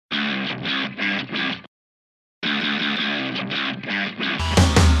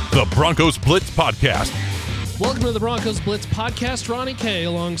the Broncos Blitz podcast. Welcome to the Broncos Blitz podcast. Ronnie K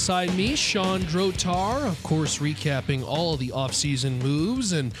alongside me, Shawn Drotar, of course, recapping all of the offseason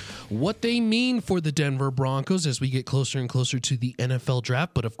moves and what they mean for the Denver Broncos as we get closer and closer to the NFL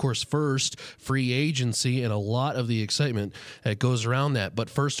draft. But of course, first, free agency and a lot of the excitement that goes around that.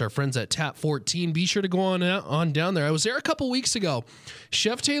 But first, our friends at Tap 14, be sure to go on down there. I was there a couple weeks ago.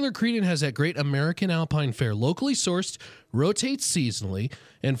 Chef Taylor Creedon has that great American Alpine fare, locally sourced, rotates seasonally,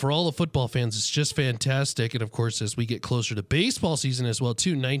 and for all the football fans, it's just fantastic. And of course, as we get closer to baseball season as well,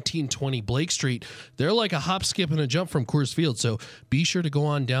 too, 1920 Blake Street, they're like a hop, skip, and a jump from Coors Field. So be sure to go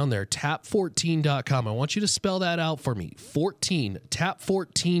on down there, tap14.com. I want you to spell that out for me, 14,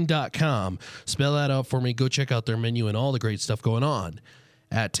 tap14.com. Spell that out for me. Go check out their menu and all the great stuff going on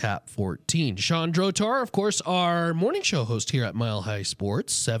at Tap 14. Shawn Drotar, of course, our morning show host here at Mile High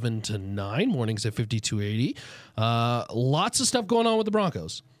Sports, 7 to 9, mornings at 5280. Lots of stuff going on with the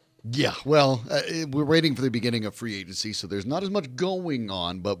Broncos. Yeah, well, we're waiting for the beginning of free agency, so there's not as much going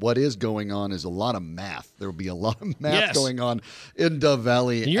on, but what is going on is a lot of math. There will be a lot of math going on in Dove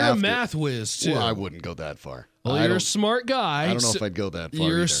Valley. And you're a math whiz, too. Well, I wouldn't go that far. Well, you're a smart guy. I don't know if I'd go that far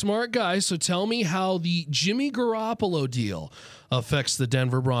You're either. a smart guy, so tell me how the Jimmy Garoppolo deal affects the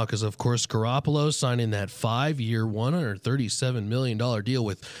Denver Broncos. Of course, Garoppolo signing that 5-year, $137 million deal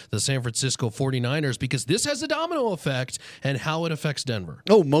with the San Francisco 49ers because this has a domino effect and how it affects Denver.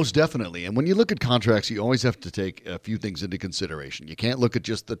 Oh, most definitely. And when you look at contracts, you always have to take a few things into consideration. You can't look at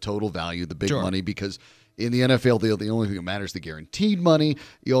just the total value, the big money, because in the NFL, the only thing that matters is the guaranteed money.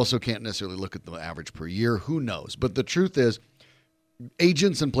 You also can't necessarily look at the average per year. Who knows? But the truth is,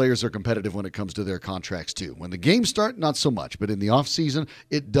 agents and players are competitive when it comes to their contracts, too. When the games start, not so much. But in the offseason,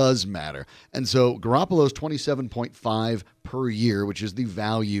 it does matter. And so Garoppolo's $27.5 per year, which is the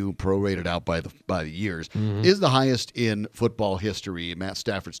value prorated out by the years, is the highest in football history. Matt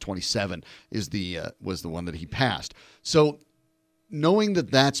Stafford's 27 was the one that he passed. So knowing that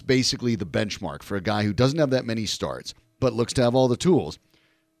that's basically the benchmark for a guy who doesn't have that many starts but looks to have all the tools,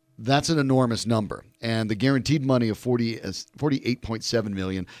 that's an enormous number. And the guaranteed money of $48.7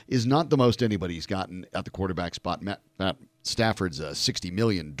 million is not the most anybody's gotten at the quarterback spot. Matt Stafford's $60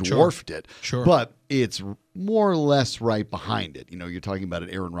 million dwarfed it, but it's more or less right behind it. You know, you're talking about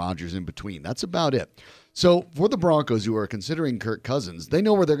an Aaron Rodgers in between. That's about it. So for the Broncos who are considering Kirk Cousins, they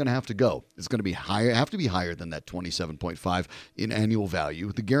know where they're going to have to go. It's going to be have to be higher than that 27.5 in annual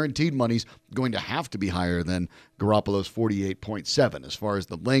value. The guaranteed money's going to have to be higher than Garoppolo's 48.7. As far as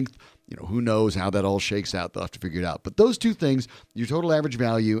the length, who knows how that all shakes out. They'll have to figure it out. But those two things, your total average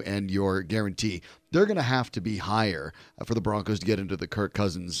value and your guarantee, they're going to have to be higher for the Broncos to get into the Kirk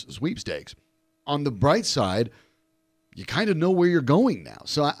Cousins sweepstakes. On the bright side, you kind of know where you're going now.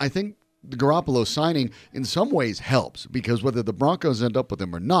 So I think the Garoppolo signing in some ways helps because whether the Broncos end up with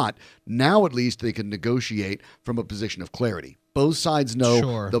him or not, now at least they can negotiate from a position of clarity. Both sides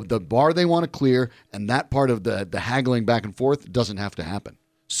know the bar they want to clear, and that part of the haggling back and forth doesn't have to happen.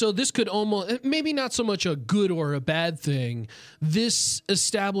 So this could almost, maybe not so much a good or a bad thing. This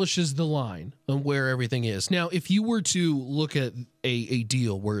establishes the line on where everything is. Now, if you were to look at a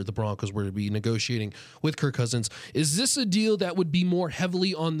deal where the Broncos were to be negotiating with Kirk Cousins, is this a deal that would be more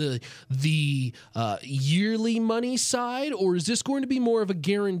heavily on the yearly money side, or is this going to be more of a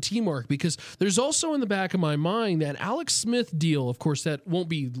guarantee mark? Because there's also in the back of my mind that Alex Smith deal, of course, that won't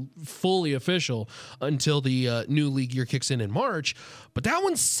be fully official until the new league year kicks in March, but that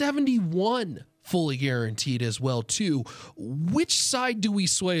one's 71 fully guaranteed as well, too. Which side do we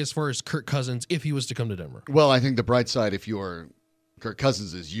sway as far as Kirk Cousins if he was to come to Denver? Well, I think the bright side, if you're Kirk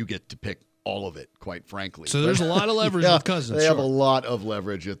Cousins, is you get to pick all of it, quite frankly. So there's a lot of leverage with Cousins. They have a lot of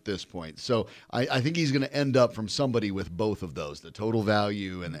leverage at this point. So I think he's going to end up from somebody with both of those. The total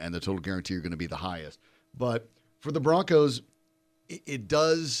value and the total guarantee are going to be the highest. But for the Broncos, it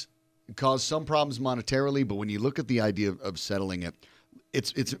does cause some problems monetarily, but when you look at the idea of settling it,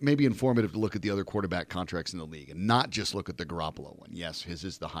 it's maybe informative to look at the other quarterback contracts in the league and not just look at the Garoppolo one. Yes, his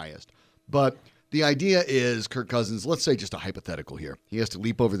is the highest. But the idea is Kirk Cousins, let's say just a hypothetical here. He has to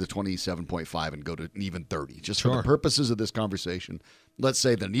leap over the 27.5 and go to an even 30. Just for the purposes of this conversation, let's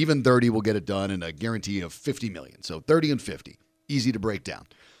say that an even 30 will get it done and a guarantee of $50 million. So 30 and 50. Easy to break down.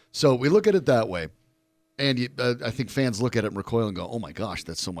 So we look at it that way. And I think fans look at it and recoil and go, oh, my gosh,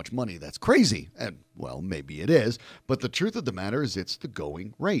 that's so much money. That's crazy. And, well, maybe it is. But the truth of the matter is it's the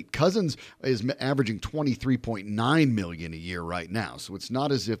going rate. Cousins is averaging $23.9 million a year right now. So it's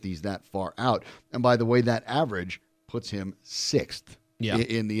not as if he's that far out. And, by the way, that average puts him sixth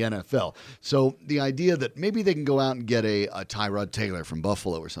in the NFL. So the idea that maybe they can go out and get a Tyrod Taylor from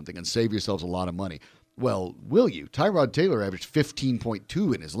Buffalo or something and save yourselves a lot of money. well, will you? Tyrod Taylor averaged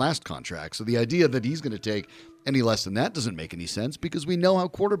 15.2 in his last contract, so the idea that he's going to take any less than that doesn't make any sense because we know how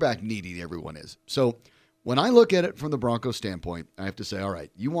quarterback needy everyone is. So when I look at it from the Broncos standpoint, I have to say, all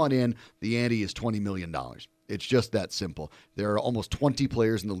right, you want in, the ante is $20 million. It's just that simple. There are almost 20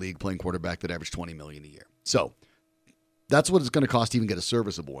 players in the league playing quarterback that average $20 million a year. So that's what it's going to cost to even get a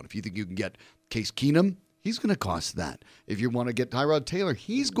serviceable one. If you think you can get Case Keenum, he's going to cost that. If you want to get Tyrod Taylor,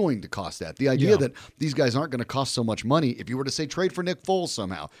 he's going to cost that. The idea that these guys aren't going to cost so much money, if you were to say trade for Nick Foles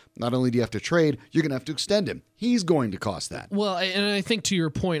somehow, not only do you have to trade, you're going to have to extend him. He's going to cost that. Well, and I think to your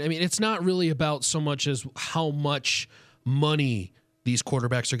point, I mean, it's not really about so much as how much money these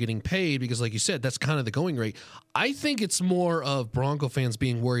quarterbacks are getting paid because, like you said, that's kind of the going rate. I think it's more of Bronco fans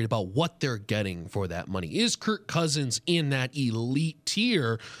being worried about what they're getting for that money. Is Kirk Cousins in that elite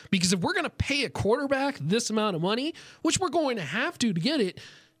tier? Because if we're going to pay a quarterback this amount of money, which we're going to have to get it,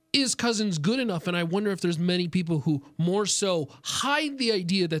 is Cousins good enough? And I wonder if there's many people who more so hide the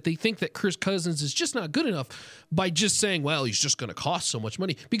idea that they think that Kirk Cousins is just not good enough by just saying, well, he's just going to cost so much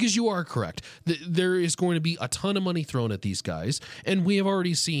money. Because you are correct. There is going to be a ton of money thrown at these guys. And we have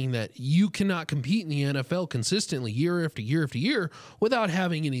already seen that you cannot compete in the NFL consistently year after year after year without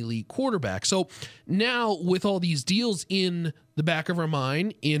having an elite quarterback. So now with all these deals in the back of our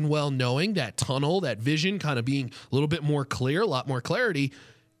mind, in well knowing that tunnel, that vision kind of being a little bit more clear, a lot more clarity,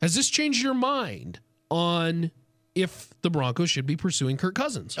 has this changed your mind on if the Broncos should be pursuing Kirk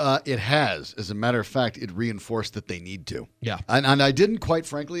Cousins? It has. As a matter of fact, it reinforced that they need to. Yeah. And I didn't quite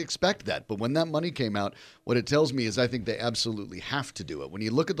frankly expect that. But when that money came out, what it tells me is I think they absolutely have to do it. When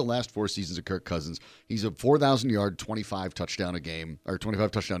you look at the last 4 seasons of Kirk Cousins, he's a 4,000-yard, 25 touchdown a game, or 25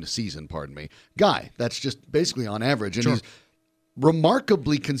 touchdown a season, guy. That's just basically on average. And he's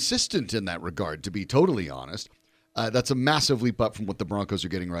remarkably consistent in that regard, to be totally honest. That's a massive leap up from what the Broncos are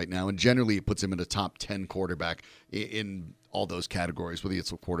getting right now, and generally it puts him in a top 10 quarterback in all those categories, whether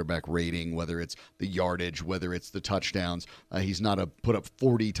it's a quarterback rating, whether it's the yardage, whether it's the touchdowns. He's not a put up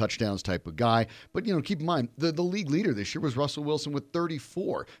 40 touchdowns type of guy, but keep in mind, the league leader this year was Russell Wilson with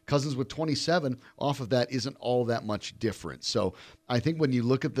 34. Cousins with 27. Off of that isn't all that much different. So I think when you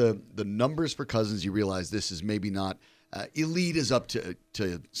look at the numbers for Cousins, you realize this is maybe not elite is up to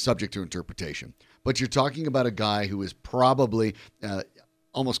subject to interpretation. But you're talking about a guy who is probably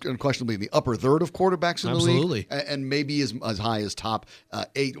almost unquestionably in the upper third of quarterbacks in the league, and maybe as high as top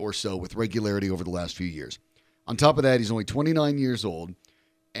 8 or so with regularity over the last few years. On top of that, he's only 29 years old.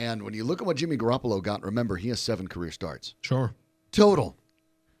 And when you look at what Jimmy Garoppolo got, remember, he has 7 career starts. Sure. Total.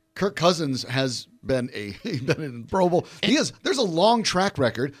 Kirk Cousins has been an Pro Bowl. There's a long track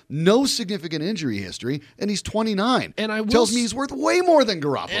record, no significant injury history, and he's 29. And tells me he's worth way more than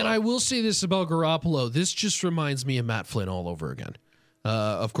Garoppolo. And I will say this about Garoppolo. This just reminds me of Matt Flynn all over again.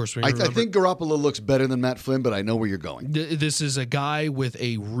 Of course, I think Garoppolo looks better than Matt Flynn, but I know where you're going. This is a guy with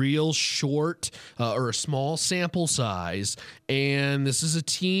a real short or a small sample size, and this is a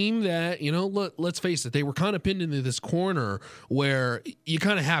team that, let's face it, they were kind of pinned into this corner where you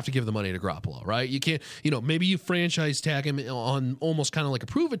kind of have to give the money to Garoppolo, right? You can't, maybe you franchise tag him on almost kind of like a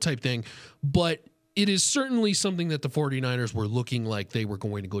prove it type thing, but it is certainly something that the 49ers were looking like they were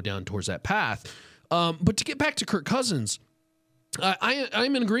going to go down towards that path. But to get back to Kirk Cousins,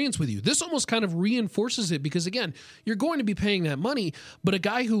 I'm in agreement with you. This almost kind of reinforces it because, again, you're going to be paying that money, but a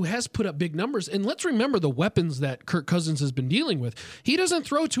guy who has put up big numbers, and let's remember the weapons that Kirk Cousins has been dealing with. He doesn't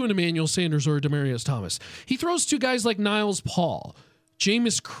throw to an Emmanuel Sanders or a Demaryius Thomas. He throws to guys like Niles Paul,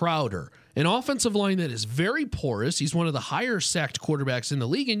 Jameis Crowder, an offensive line that is very porous. He's one of the higher sacked quarterbacks in the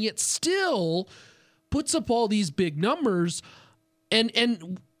league, and yet still puts up all these big numbers. And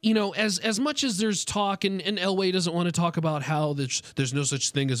as much as there's talk, and Elway doesn't want to talk about how there's no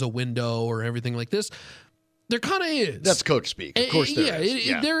such thing as a window or everything like this, there kind of is. That's coach speak. Of course there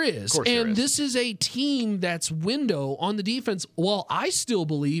is. There is. And this is a team that's window on the defense, while I still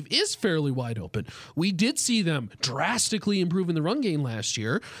believe is fairly wide open. We did see them drastically improve in the run game last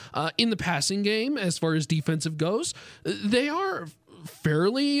year. In the passing game, as far as defensive goes, they are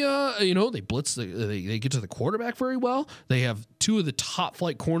fairly, they blitz, they get to the quarterback very well. They have 2 of the top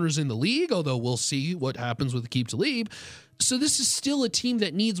flight corners in the league, although we'll see what happens with Aqib Talib. So this is still a team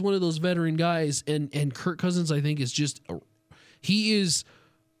that needs one of those veteran guys, and Kirk Cousins, I think, he is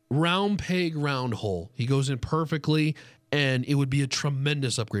round peg, round hole. He goes in perfectly, and it would be a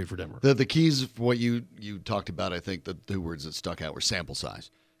tremendous upgrade for Denver. The keys for what you talked about, I think the 2 words that stuck out were sample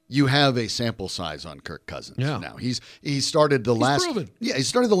size. You have a sample size on Kirk Cousins now. He started the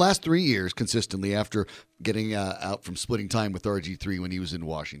last 3 years consistently after getting out from splitting time with RG3 when he was in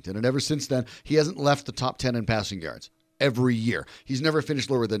Washington, and ever since then he hasn't left the top 10 in passing yards. every year. He's never finished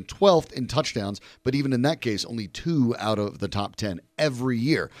lower than 12th in touchdowns, but even in that case, only 2 out of the top 10 every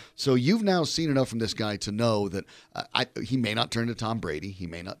year. So you've now seen enough from this guy to know that he may not turn into Tom Brady. He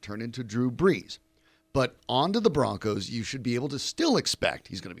may not turn into Drew Brees. But on to the Broncos, you should be able to still expect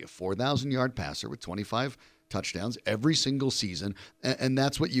he's going to be a 4,000-yard passer with 25 touchdowns every single season, and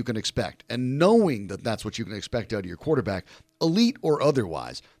that's what you can expect. And knowing that that's what you can expect out of your quarterback, elite or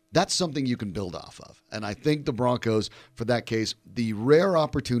otherwise, that's something you can build off of. And I think the Broncos, for that case, the rare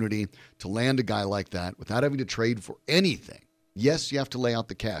opportunity to land a guy like that without having to trade for anything. Yes, you have to lay out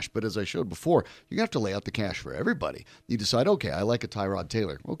the cash, but as I showed before, you're going to have to lay out the cash for everybody. You decide, okay, I like a Tyrod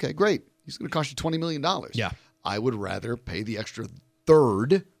Taylor. Okay, great. He's going to cost you $20 million. Yeah. I would rather pay the extra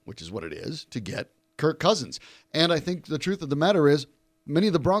third, which is what it is, to get Kirk Cousins. And I think the truth of the matter is many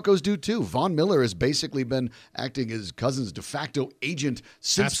of the Broncos do too. Von Miller has basically been acting as Cousins' de facto agent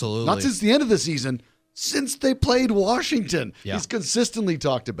since, not since the end of the season, since they played Washington. Yeah. He's consistently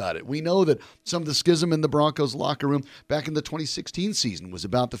talked about it. We know that some of the schism in the Broncos locker room back in the 2016 season was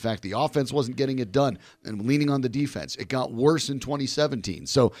about the fact the offense wasn't getting it done and leaning on the defense. It got worse in 2017.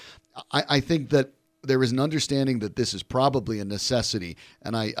 So I think that there is an understanding that this is probably a necessity.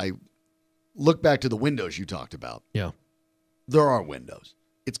 And I look back to the windows you talked about. Yeah. There are windows.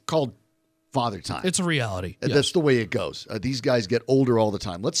 It's called father time. It's a reality. That's yes. the way it goes. These guys get older all the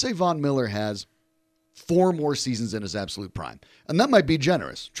time. Let's say Von Miller has 4 more seasons in his absolute prime. And that might be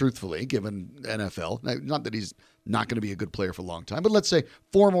generous, truthfully, given NFL. Not that he's not going to be a good player for a long time, but let's say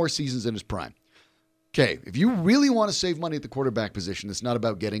 4 more seasons in his prime. Okay, if you really want to save money at the quarterback position, it's not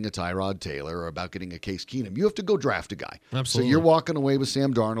about getting a Tyrod Taylor or about getting a Case Keenum. You have to go draft a guy. Absolutely. So you're walking away with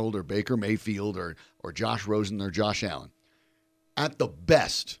Sam Darnold or Baker Mayfield or Josh Rosen or Josh Allen. At the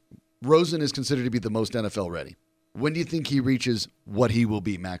best, Rosen is considered to be the most NFL ready. When do you think he reaches what he will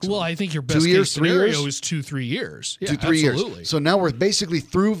be maximum? Well, I think your best 2 years, case 3 scenario years? is 2-3 years. Yeah, 2-3 absolutely. years. So now we're basically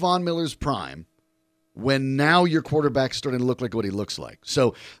through Von Miller's prime, when now your quarterback's starting to look like what he looks like.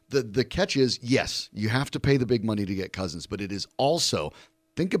 So the catch is, yes, you have to pay the big money to get Cousins, but it is also,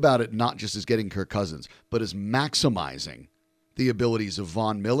 think about it not just as getting Kirk Cousins, but as maximizing the abilities of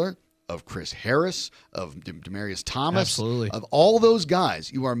Von Miller, of Chris Harris, of Demaryius Thomas, Absolutely. of all those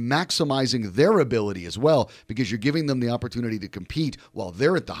guys. You are maximizing their ability as well because you're giving them the opportunity to compete while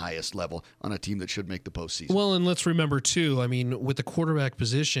they're at the highest level on a team that should make the postseason. Well, and let's remember, too, I mean, with the quarterback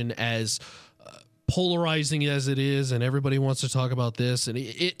position as polarizing as it is, and everybody wants to talk about this, and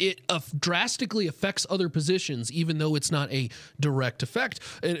it drastically affects other positions, even though it's not a direct effect.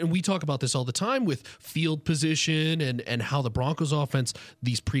 And we talk about this all the time with field position and how the Broncos offense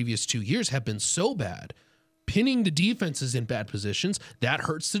these previous 2 years have been so bad. Pinning the defenses in bad positions, that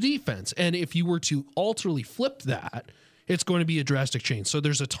hurts the defense. And if you were to alterly flip that, it's going to be a drastic change. So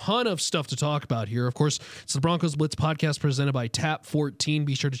there's a ton of stuff to talk about here. Of course, it's the Broncos Blitz podcast presented by Tap 14.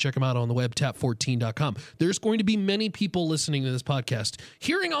 Be sure to check them out on the web, tap14.com. There's going to be many people listening to this podcast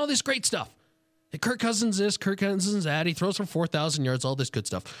hearing all this great stuff. Kirk Cousins this, Kirk Cousins that, he throws for 4,000 yards, all this good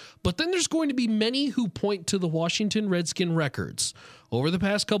stuff. But then there's going to be many who point to the Washington Redskin records over the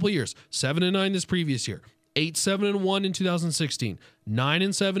past couple of years. 7-9 this previous year, 8-7-1 in 2016,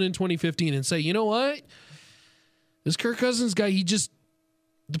 9-7 in 2015, and say, you know what? This Kirk Cousins guy,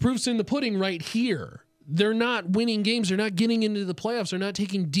 the proof's in the pudding right here. They're not winning games. They're not getting into the playoffs. They're not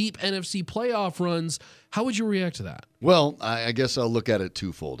taking deep NFC playoff runs. How would you react to that? Well, I guess I'll look at it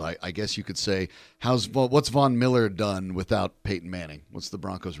twofold. I guess you could say, what's Von Miller done without Peyton Manning? What's the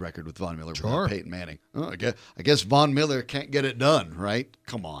Broncos' record with Von Miller without Peyton Manning? Oh, I guess Von Miller can't get it done, right?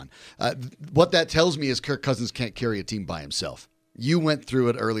 Come on. What that tells me is Kirk Cousins can't carry a team by himself. You went through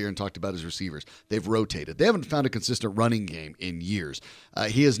it earlier and talked about his receivers. They've rotated. They haven't found a consistent running game in years.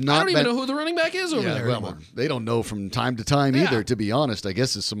 He has not. I don't even know who the running back is over there anymore. They don't know from time to time either, to be honest. I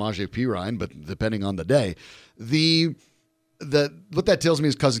guess it's Samaje Perine, but depending on the day. What that tells me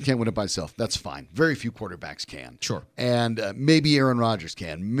is Cousins can't win it by himself. That's fine. Very few quarterbacks can. Sure. And maybe Aaron Rodgers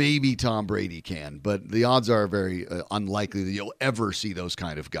can. Maybe Tom Brady can. But the odds are very unlikely that you'll ever see those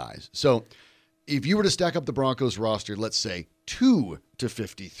kind of guys. So if you were to stack up the Broncos roster, let's say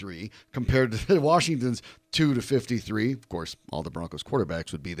 2-53 compared to Washington's 2-53, of course, all the Broncos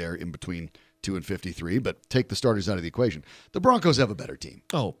quarterbacks would be there in between 2 and 53, but take the starters out of the equation. The Broncos have a better team.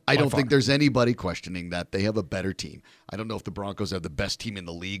 I don't think there's anybody questioning that. They have a better team. I don't know if the Broncos have the best team in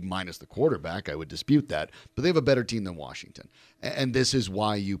the league minus the quarterback. I would dispute that, but they have a better team than Washington. And this is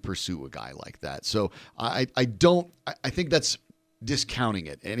why you pursue a guy like that. So I think that's discounting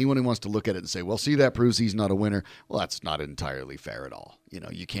it. Anyone who wants to look at it and say, well, see, that proves he's not a winner. Well, that's not entirely fair at all.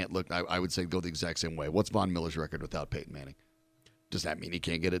 You can't look, I would say go the exact same way. What's Von Miller's record without Peyton Manning? Does that mean he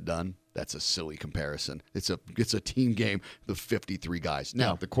can't get it done? That's a silly comparison. It's a team game with 53 guys.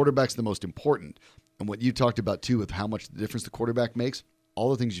 Now, the quarterback's the most important. And what you talked about, too, with how much the difference the quarterback makes, all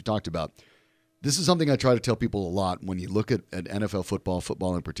the things you talked about, this is something I try to tell people a lot. When you look at NFL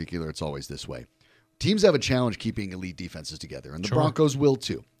football in particular, it's always this way. Teams have a challenge keeping elite defenses together, and the Broncos will,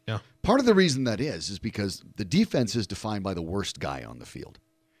 too. Yeah. Part of the reason that is because the defense is defined by the worst guy on the field.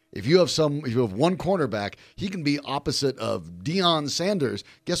 If you have one cornerback, he can be opposite of Deion Sanders.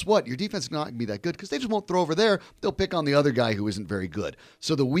 Guess what? Your defense is not going to be that good because they just won't throw over there. They'll pick on the other guy who isn't very good.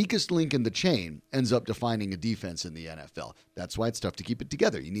 So the weakest link in the chain ends up defining a defense in the NFL. That's why it's tough to keep it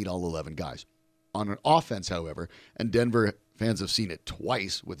together. You need all 11 guys. On an offense, however, and Denver fans have seen it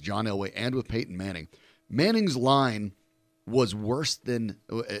twice with John Elway and with Peyton Manning, Manning's line was worse than,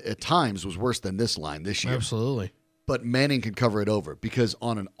 at times, was worse than this line this year. Absolutely. But Manning can cover it over because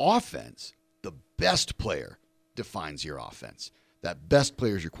on an offense, the best player defines your offense. That best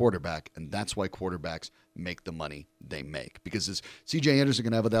player is your quarterback, and that's why quarterbacks make the money they make. Because C.J. Anderson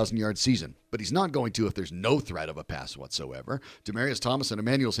can have a 1,000-yard season, but he's not going to if there's no threat of a pass whatsoever. Demaryius Thomas and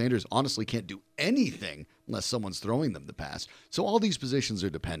Emmanuel Sanders honestly can't do anything unless someone's throwing them the pass. So all these positions are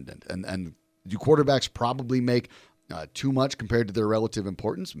dependent, and do quarterbacks probably make too much compared to their relative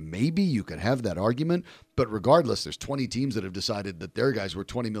importance? Maybe you could have that argument, but regardless, there's 20 teams that have decided that their guys were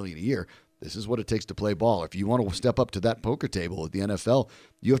 $20 million a year. This is what it takes to play ball. If you want to step up to that poker table at the NFL,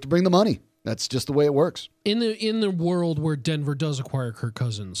 you have to bring the money. That's just the way it works. In the world where Denver does acquire Kirk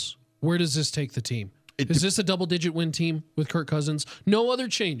Cousins, where does this take the team? Is this a double-digit win team with Kirk Cousins? No other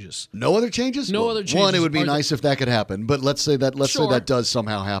changes. No other changes? No other changes. One, it would be nice if that could happen, but let's say that does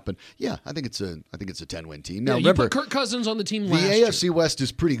somehow happen. Yeah, I think it's a 10-win team. Now, remember, you put Kirk Cousins on the team the last year. AFC West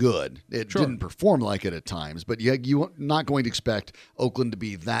is pretty good. It didn't perform like it at times, but you're not going to expect Oakland to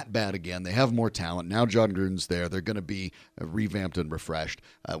be that bad again. They have more talent. Now John Gruden's there. They're going to be revamped and refreshed.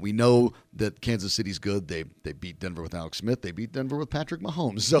 We know that Kansas City's good. They beat Denver with Alex Smith. They beat Denver with Patrick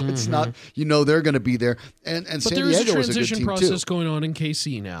Mahomes. So it's not, they're going to be there. And but San there is Diego a was a good transition team process too. going on in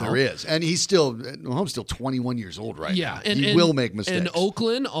KC now. There is. And Mahomes still 21 years old right now. And he will make mistakes. And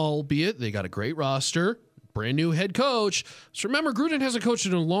Oakland, albeit they got a great roster, brand new head coach. So remember, Gruden hasn't coached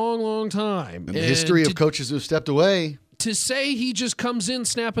in a long, long time. And the history of coaches who have stepped away. To say he just comes in,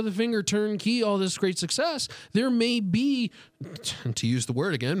 snap of the finger, turnkey, all this great success, there may be, to use the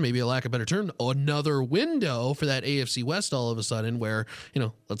word again, maybe a lack of better term, another window for that AFC West all of a sudden where,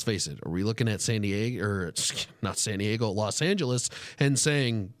 let's face it, are we looking at Los Angeles and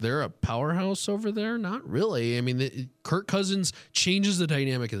saying they're a powerhouse over there? Not really. I mean, Kirk Cousins changes the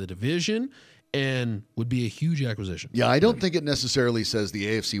dynamic of the division and would be a huge acquisition. Yeah, I don't think it necessarily says the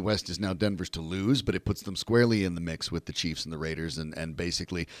AFC West is now Denver's to lose, but it puts them squarely in the mix with the Chiefs and the Raiders and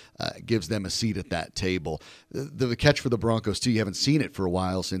basically gives them a seat at that table. The catch for the Broncos, too, you haven't seen it for a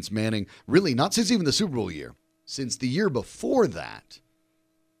while since Manning, really not since even the Super Bowl year, since the year before that.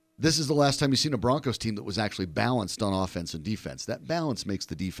 This is the last time you've seen a Broncos team that was actually balanced on offense and defense. That balance makes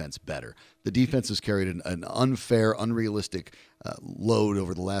the defense better. The defense has carried an unfair, unrealistic load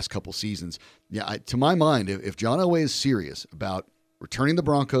over the last couple seasons. Yeah, to my mind, if John Elway is serious about returning the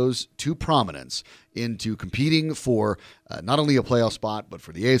Broncos to prominence into competing for not only a playoff spot, but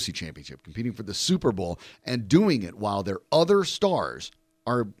for the AFC Championship, competing for the Super Bowl, and doing it while their other stars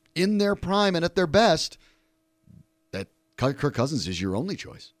are in their prime and at their best, that Kirk Cousins is your only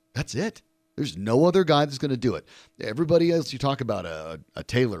choice. That's it. There's no other guy that's going to do it. Everybody else, you talk about a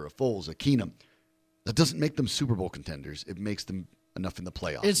Taylor, a Foles, a Keenum, that doesn't make them Super Bowl contenders. It makes them enough in the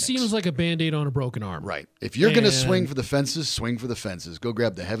playoffs. It seems like a Band-Aid on a broken arm. Right. If you're going to swing for the fences, swing for the fences. Go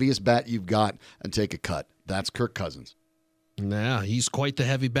grab the heaviest bat you've got and take a cut. That's Kirk Cousins. Yeah, he's quite the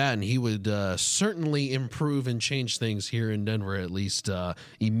heavy bat, and he would certainly improve and change things here in Denver, at least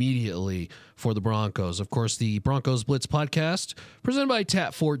immediately for the Broncos. Of course, the Broncos Blitz podcast, presented by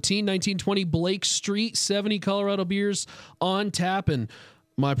Tap 14, 1920 Blake Street, 70 Colorado beers on tap, and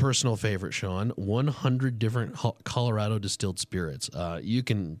my personal favorite, Shawn, 100 different Colorado distilled spirits. You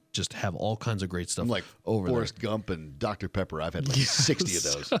can just have all kinds of great stuff like over Forrest there. Gump and Dr. Pepper. I've had like 60 of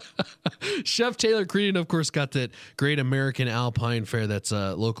those. Chef Taylor Creedon, of course, got that great American Alpine fare that's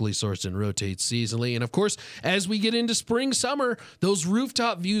locally sourced and rotates seasonally. And, of course, as we get into spring, summer, those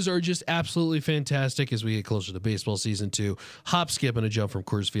rooftop views are just absolutely fantastic as we get closer to baseball season 2. Hop, skip, and a jump from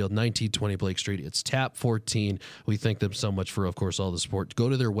Coors Field, 1920 Blake Street. It's Tap 14. We thank them so much for, of course, all the support. Go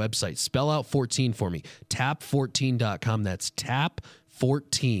to their website. Spell out 14 for me. Tap14.com. That's tap14.com.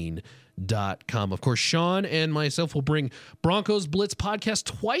 Of course, Shawn and myself will bring Broncos Blitz podcast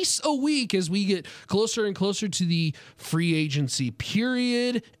twice a week as we get closer and closer to the free agency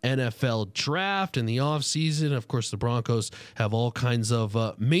period, NFL draft, and the offseason. Of course, the Broncos have all kinds of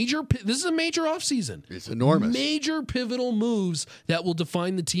this is a major offseason. It's enormous. Major pivotal moves that will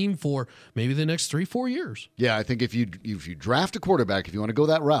define the team for maybe the next 3-4 years. Yeah, I think if you draft a quarterback, if you want to go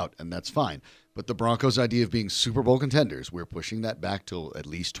that route, and that's fine. But the Broncos' idea of being Super Bowl contenders, we're pushing that back till at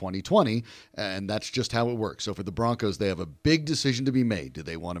least 2020, and that's just how it works. So for the Broncos, they have a big decision to be made. Do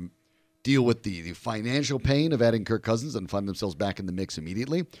they want to deal with the financial pain of adding Kirk Cousins and find themselves back in the mix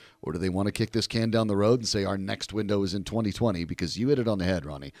immediately? Or do they want to kick this can down the road and say our next window is in 2020? Because you hit it on the head,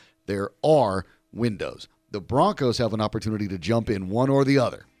 Ronnie. There are windows. The Broncos have an opportunity to jump in one or the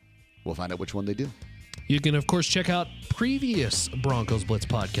other. We'll find out which one they do. You can, of course, check out previous Broncos Blitz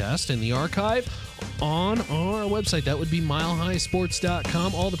podcast in the archive on our website. That would be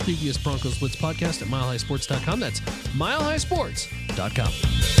milehighsports.com. All the previous Broncos Blitz podcast at milehighsports.com. That's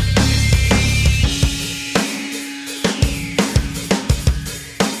milehighsports.com.